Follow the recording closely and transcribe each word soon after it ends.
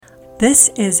This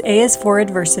is A is for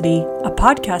Adversity, a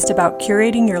podcast about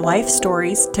curating your life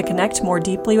stories to connect more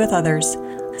deeply with others.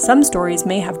 Some stories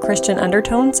may have Christian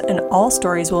undertones, and all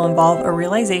stories will involve a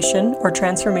realization or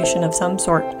transformation of some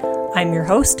sort. I'm your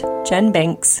host, Jen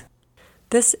Banks.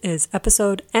 This is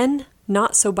episode N,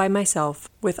 Not So By Myself,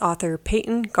 with author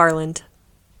Peyton Garland.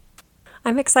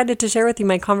 I'm excited to share with you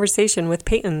my conversation with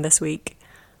Peyton this week.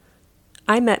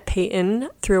 I met Peyton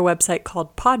through a website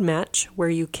called Podmatch, where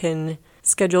you can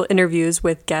schedule interviews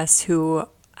with guests who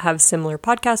have similar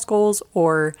podcast goals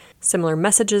or similar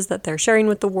messages that they're sharing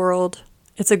with the world.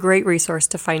 It's a great resource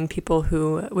to find people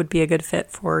who would be a good fit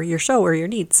for your show or your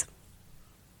needs.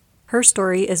 Her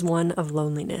story is one of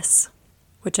loneliness,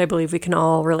 which I believe we can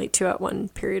all relate to at one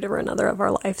period or another of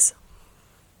our lives.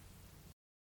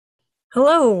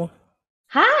 Hello.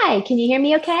 Hi, can you hear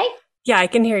me okay? Yeah, I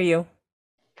can hear you.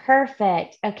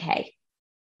 Perfect. Okay.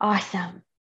 Awesome.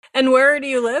 And where do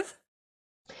you live?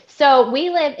 So we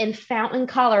live in Fountain,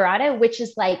 Colorado, which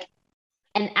is like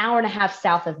an hour and a half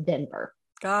south of Denver.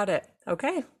 Got it.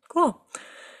 Okay, cool.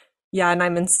 Yeah, and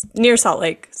I'm near Salt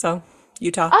Lake, so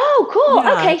Utah. Oh, cool.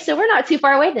 Yeah. Okay, so we're not too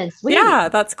far away then. Sweet. Yeah,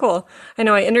 that's cool. I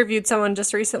know I interviewed someone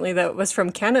just recently that was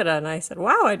from Canada, and I said,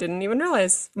 wow, I didn't even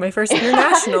realize my first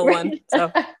international one.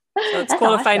 So it's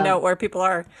cool to find out where people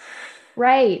are.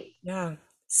 Right. Yeah.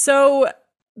 So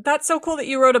that's so cool that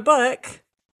you wrote a book.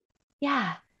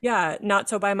 Yeah. Yeah, Not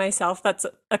So By Myself. That's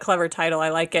a clever title. I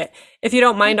like it. If you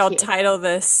don't mind, I'll title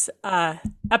this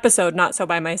episode Not So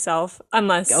By Myself,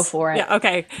 unless... Go for it. Yeah,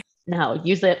 okay. No,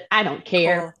 use it. I don't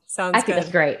care. Cool. Sounds good. I think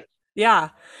that's great. Yeah.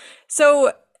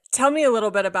 So tell me a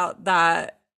little bit about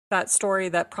that story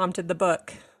that prompted the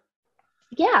book.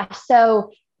 Yeah.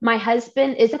 So my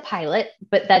husband is a pilot,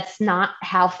 but that's not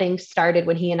how things started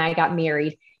when he and I got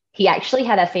married. He actually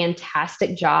had a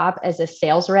fantastic job as a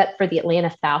sales rep for the Atlanta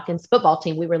Falcons football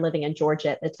team. We were living in Georgia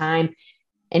at the time.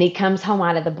 And he comes home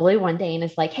out of the blue one day and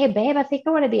is like, hey, babe, I think I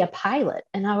want to be a pilot.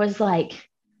 And I was like,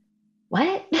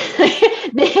 what?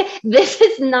 This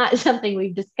is not something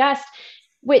we've discussed,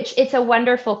 which it's a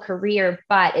wonderful career,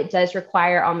 but it does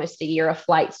require almost a year of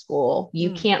flight school.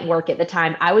 You can't work at the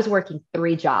time. I was working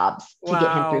 3 jobs to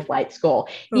get him through flight school.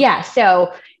 Yeah.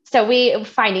 So we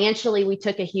financially, we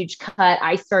took a huge cut.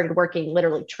 I started working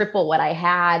literally triple what I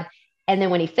had. And then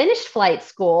when he finished flight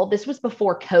school, this was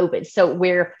before COVID. So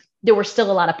there were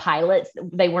still a lot of pilots.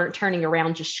 They weren't turning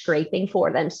around, just scraping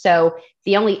for them. So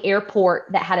the only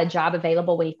airport that had a job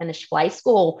available when he finished flight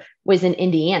school was in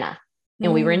Indiana,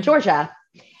 and we were in Georgia.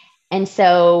 And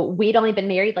so we'd only been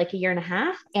married like a year and a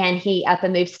half, and he up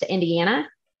and moves to Indiana,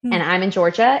 and I'm in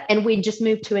Georgia, and we just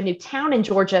moved to a new town in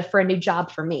Georgia for a new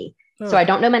job for me. So I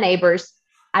don't know my neighbors.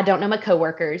 I don't know my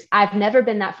coworkers. I've never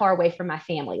been that far away from my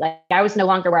family. Like I was no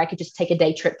longer where I could just take a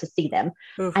day trip to see them.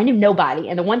 I knew nobody.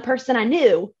 And the one person I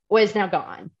knew was now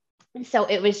gone. And so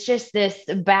it was just this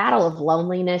battle of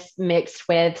loneliness mixed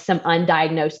with some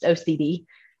undiagnosed OCD.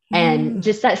 And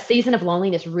just that season of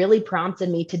loneliness really prompted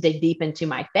me to dig deep into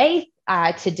my faith,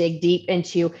 to dig deep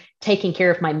into taking care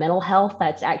of my mental health.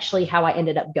 That's actually how I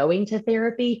ended up going to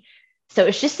therapy. So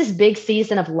it's just this big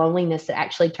season of loneliness that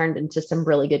actually turned into some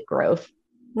really good growth.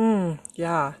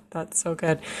 Yeah, that's so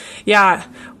good. Yeah.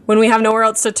 When we have nowhere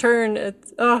else to turn,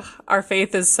 our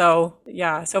faith is so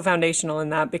foundational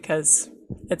in that, because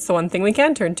it's the one thing we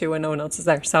can turn to when no one else is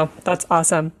there. So that's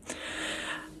awesome.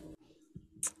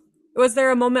 Was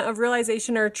there a moment of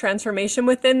realization or transformation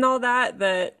within all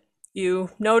that you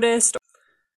noticed?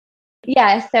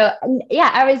 Yeah.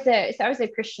 I was a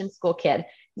Christian school kid.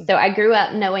 So I grew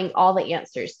up knowing all the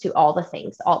answers to all the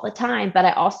things all the time, but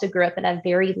I also grew up in a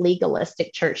very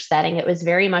legalistic church setting. It was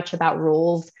very much about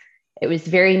rules. It was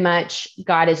very much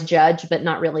God is judge, but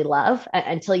not really love.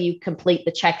 Until you complete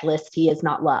the checklist, he is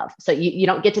not love. So you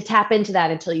don't get to tap into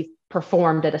that until you've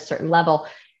performed at a certain level.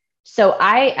 So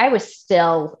I was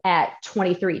still at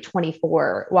 23,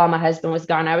 24 while my husband was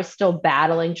gone. I was still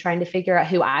battling, trying to figure out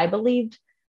who I believed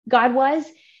God was.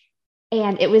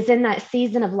 And it was in that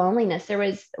season of loneliness. There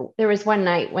was one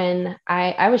night when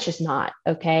I was just not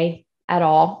okay at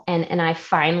all. And I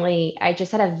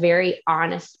just had a very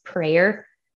honest prayer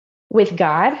with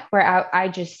God where I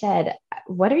just said,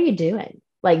 what are you doing?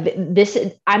 Like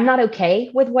I'm not okay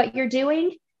with what you're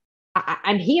doing.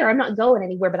 I'm here. I'm not going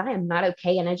anywhere, but I am not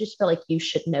okay. And I just feel like you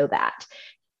should know that.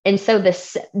 And so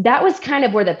that was kind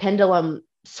of where the pendulum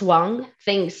swung,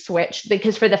 things switched,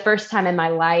 because for the first time in my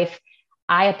life,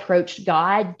 I approached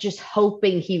God just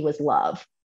hoping he was love,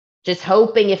 just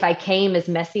hoping if I came as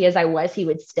messy as I was, he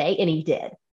would stay, and he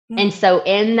did. And so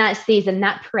in that season,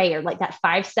 that prayer, like that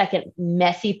 5-second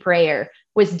messy prayer,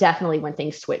 was definitely when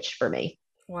things switched for me.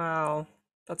 Wow.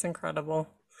 That's incredible.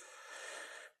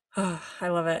 Oh, I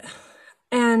love it.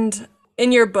 And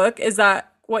in your book, is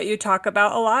that what you talk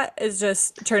about a lot? Is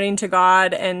just turning to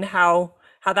God and how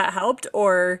that helped,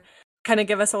 or kind of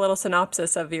give us a little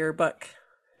synopsis of your book?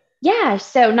 Yeah.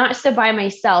 So, Not So By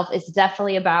Myself is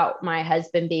definitely about my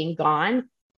husband being gone.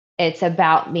 It's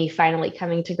about me finally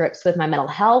coming to grips with my mental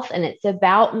health. And it's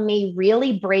about me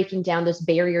really breaking down those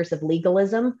barriers of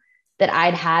legalism that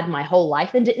I'd had my whole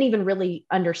life and didn't even really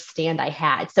understand I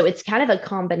had. So it's kind of a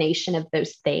combination of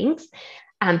those things.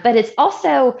 But it's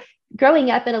also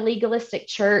growing up in a legalistic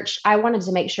church. I wanted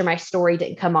to make sure my story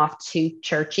didn't come off too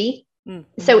churchy.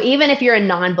 Mm-hmm. So even if you're a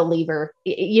non-believer,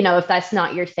 if that's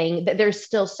not your thing, there's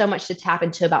still so much to tap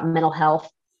into about mental health,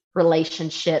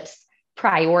 relationships,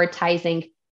 prioritizing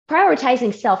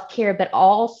prioritizing self-care, but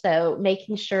also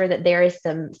making sure that there is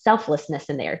some selflessness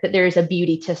in there, that there is a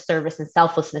beauty to service and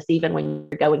selflessness, even when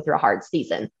you're going through a hard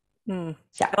season. So,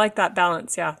 I like that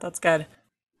balance. Yeah, that's good.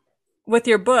 With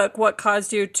your book, what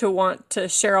caused you to want to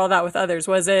share all that with others?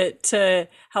 Was it to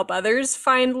help others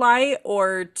find light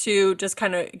or to just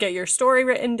kind of get your story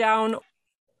written down?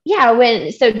 yeah,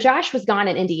 Josh was gone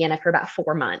in Indiana for about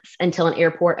 4 months until an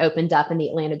airport opened up in the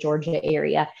Atlanta, Georgia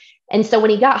area. And so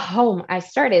when he got home, I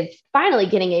started finally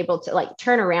getting able to like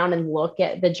turn around and look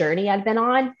at the journey I'd been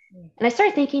on. And I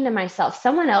started thinking to myself,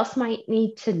 someone else might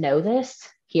need to know this,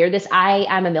 hear this.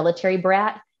 I'm a military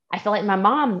brat. I feel like my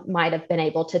mom might have been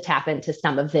able to tap into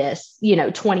some of this,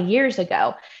 20 years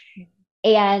ago.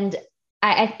 And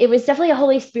it was definitely a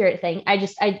Holy Spirit thing. I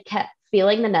kept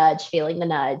feeling the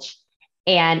nudge.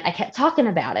 And I kept talking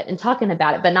about it,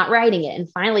 but not writing it. And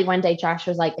finally, one day, Josh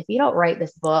was like, if you don't write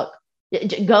this book,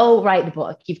 go write the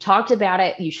book. You've talked about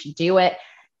it. You should do it.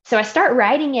 So I start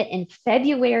writing it in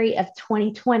February of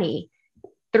 2020,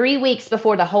 3 weeks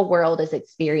before the whole world is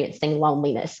experiencing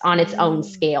loneliness on its own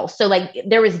scale. So like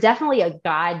there was definitely a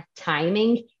God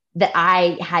timing that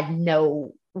I had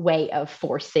no way of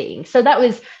foreseeing. So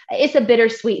it's a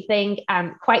bittersweet thing.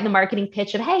 Quite the marketing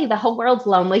pitch of, hey, the whole world's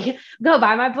lonely. Go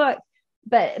buy my book.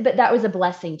 But that was a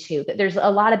blessing too, that there's a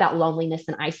lot about loneliness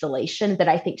and isolation that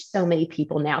I think so many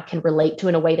people now can relate to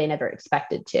in a way they never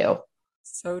expected to.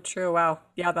 So true. Wow.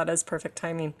 Yeah, that is perfect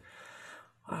timing.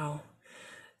 Wow.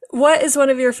 What is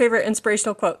one of your favorite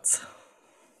inspirational quotes?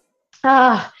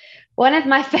 One of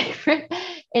my favorite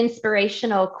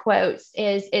inspirational quotes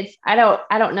is I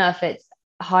don't know if it's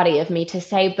haughty of me to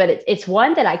say, but it's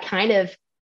one that I kind of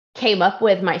came up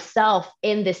with myself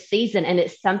in this season. And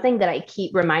it's something that I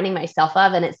keep reminding myself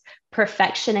of. And it's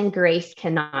perfection and grace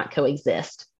cannot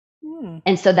coexist.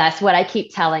 And so that's what I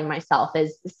keep telling myself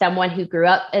as someone who grew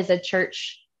up as a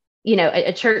church,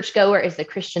 a church goer, as a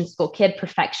Christian school kid.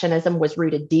 Perfectionism was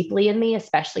rooted deeply in me,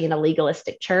 especially in a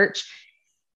legalistic church.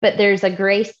 But there's a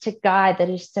grace to God that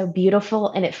is so beautiful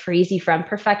and it frees you from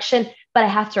perfection. But I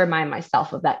have to remind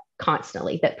myself of that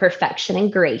constantly, that perfection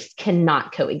and grace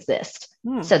cannot coexist.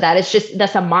 So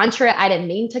that's a mantra I didn't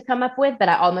mean to come up with, but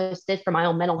I almost did for my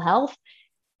own mental health.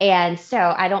 And so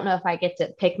I don't know if I get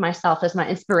to pick myself as my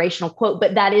inspirational quote,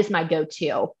 but that is my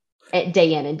go-to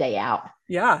day in and day out.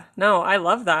 Yeah, no, I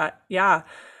love that. Yeah.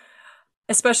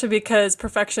 Especially because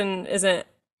perfection isn't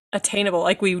attainable.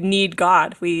 Like we need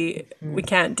God. We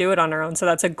can't do it on our own. So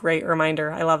that's a great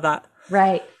reminder. I love that.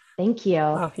 Right. Thank you.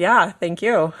 Oh, yeah, thank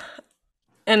you.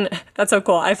 And that's so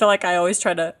cool. I feel like I always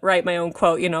try to write my own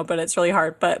quote, but it's really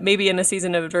hard. But maybe in a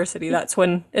season of adversity, that's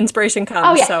when inspiration comes.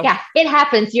 Oh, yeah. Yeah. It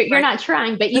happens. You're right. Not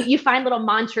trying, but you find little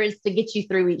mantras to get you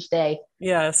through each day.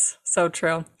 Yes. So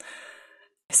true.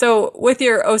 So with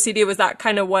your OCD, was that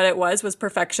kind of what it was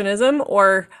perfectionism?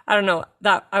 Or I don't know,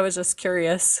 that I was just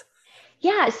curious.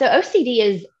 Yeah. So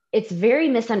OCD it's very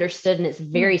misunderstood and it's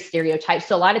very stereotyped.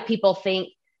 So a lot of people think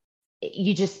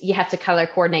you have to color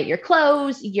coordinate your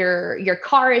clothes. Your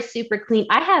car is super clean.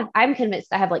 I'm convinced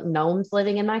I have like gnomes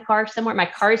living in my car somewhere. My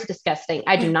car is disgusting.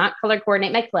 I do not color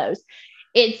coordinate my clothes.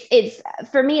 It's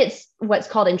for me, it's what's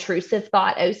called intrusive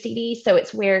thought OCD. So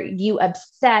it's where you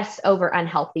obsess over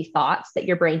unhealthy thoughts that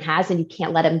your brain has and you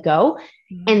can't let them go.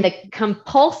 And the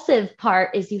compulsive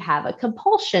part is you have a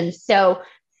compulsion. So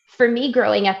for me,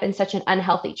 growing up in such an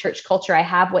unhealthy church culture, I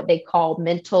have what they call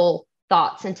mental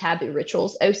thoughts and taboo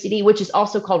rituals OCD, which is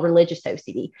also called religious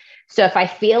OCD. So if I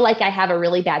feel like I have a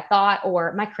really bad thought,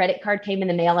 or my credit card came in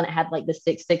the mail and it had like the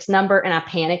 66 number and I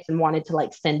panicked and wanted to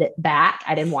like send it back,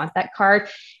 I didn't want that card.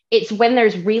 It's when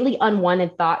there's really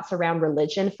unwanted thoughts around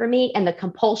religion for me. And the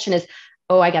compulsion is,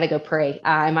 oh, I got to go pray.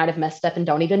 I might have messed up and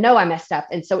don't even know I messed up.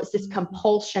 And so it's this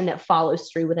compulsion that follows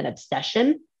through with an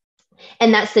obsession.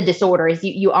 And that's the disorder, is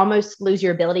you almost lose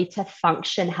your ability to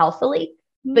function healthily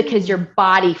because your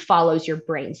body follows your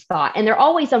brain's thought, and they're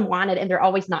always unwanted and they're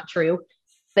always not true.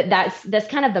 But that's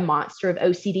kind of the monster of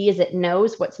OCD, is it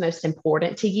knows what's most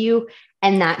important to you.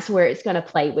 And that's where it's going to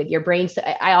play with your brain. So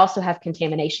I also have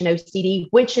contamination OCD,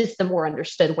 which is the more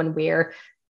understood one, where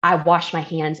I wash my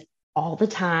hands all the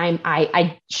time.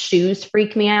 I shoes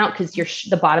freak me out because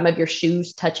the bottom of your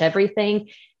shoes touch everything,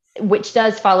 which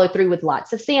does follow through with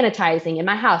lots of sanitizing. In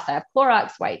my house, I have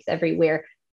Clorox wipes everywhere.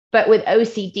 But with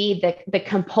OCD, the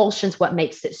compulsion's what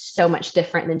makes it so much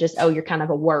different than just, oh, you're kind of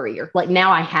a worrier. Like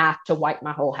now I have to wipe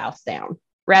my whole house down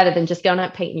rather than just going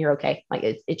up, Peyton, you're okay. Like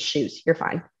it's shoes, you're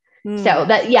fine. So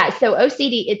so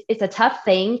OCD, it's a tough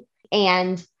thing.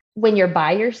 And when you're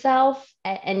by yourself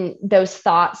and those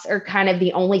thoughts are kind of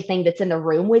the only thing that's in the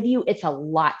room with you, it's a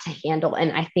lot to handle.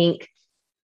 And I think,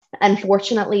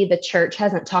 unfortunately, the church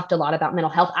hasn't talked a lot about mental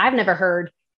health. I've never heard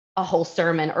a whole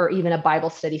sermon or even a Bible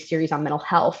study series on mental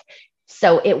health.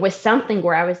 So it was something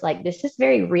where I was like, this is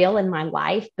very real in my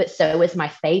life, but so is my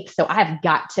faith. So I've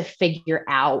got to figure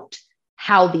out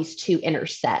how these two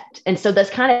intersect. And so that's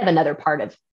kind of another part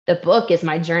of the book, is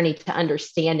my journey to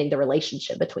understanding the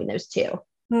relationship between those two.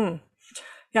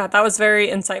 Yeah, that was very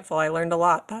insightful. I learned a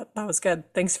lot. That was good.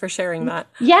 Thanks for sharing that.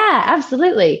 Yeah,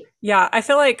 absolutely. Yeah, I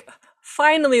feel like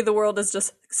finally the world is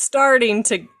just starting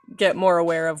to get more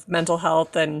aware of mental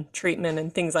health and treatment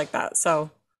and things like that. So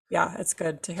yeah, it's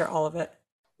good to hear all of it.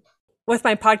 With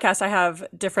my podcast, I have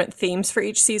different themes for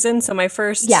each season. So my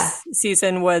first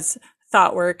season was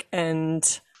thought work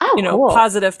and cool.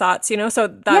 Positive thoughts, so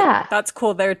that's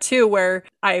cool there too, where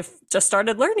I've just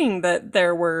started learning that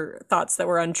there were thoughts that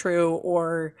were untrue,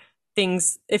 or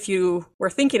things, if you were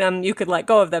thinking them, you could let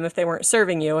go of them if they weren't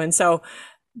serving you. And so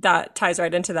that ties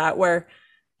right into that, where,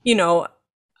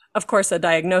 of course, a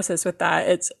diagnosis with that,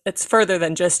 it's further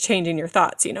than just changing your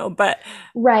thoughts, but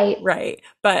right.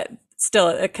 But still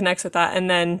it connects with that. And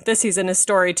then this season is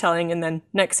storytelling, and then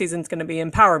next season's going to be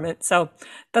empowerment. So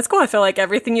that's cool. I feel like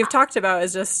everything you've talked about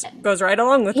goes right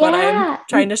along with what I'm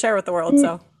trying to share with the world.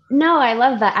 So no, I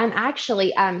love that. I'm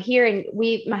actually here,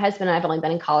 my husband and I have only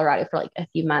been in Colorado for like a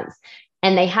few months,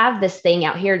 and they have this thing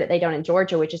out here that they don't in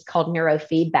Georgia, which is called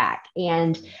neurofeedback.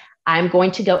 And I'm going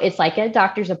to go, it's like a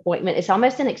doctor's appointment. It's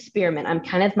almost an experiment. I'm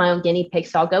kind of my own guinea pig.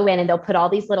 So I'll go in and they'll put all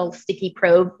these little sticky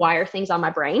probe wire things on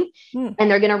my brain, and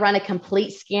they're going to run a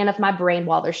complete scan of my brain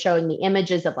while they're showing me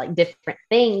images of like different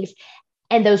things.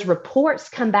 And those reports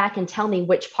come back and tell me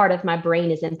which part of my brain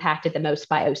is impacted the most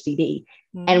by OCD.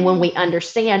 And when we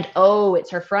understand, oh, it's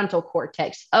her frontal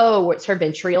cortex, oh, it's her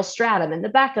ventral stratum in the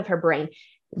back of her brain,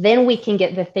 then we can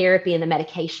get the therapy and the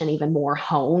medication even more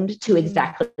honed to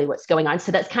exactly what's going on.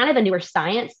 So that's kind of a newer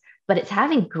science, but it's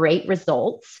having great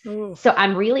results. So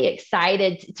I'm really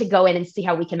excited to go in and see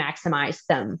how we can maximize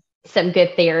some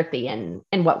good therapy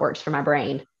and what works for my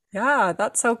brain. Yeah,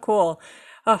 that's so cool.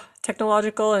 Oh,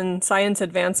 technological and science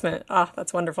advancement. Oh,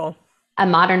 that's wonderful. A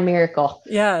modern miracle.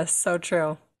 Yes, so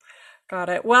true. Got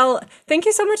it. Well, thank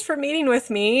you so much for meeting with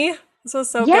me. This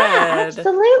was so good. Yeah,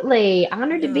 absolutely.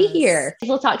 Honored to be here.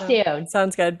 We'll talk soon.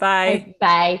 Sounds good. Bye.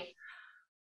 Bye.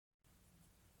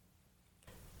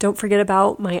 Don't forget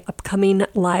about my upcoming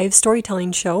live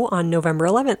storytelling show on November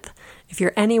 11th. If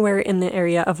you're anywhere in the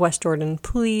area of West Jordan,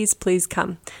 please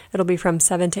come. It'll be from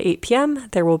 7 to 8 p.m.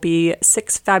 There will be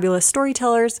 6 fabulous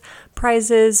storytellers,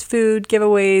 prizes, food,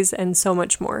 giveaways, and so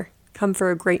much more. Come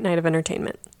for a great night of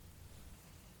entertainment.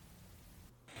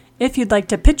 If you'd like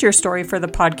to pitch your story for the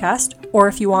podcast, or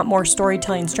if you want more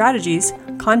storytelling strategies,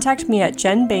 contact me at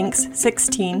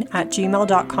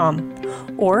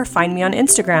jenbanks16@gmail.com, or find me on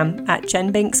Instagram at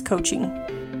jenbankscoaching.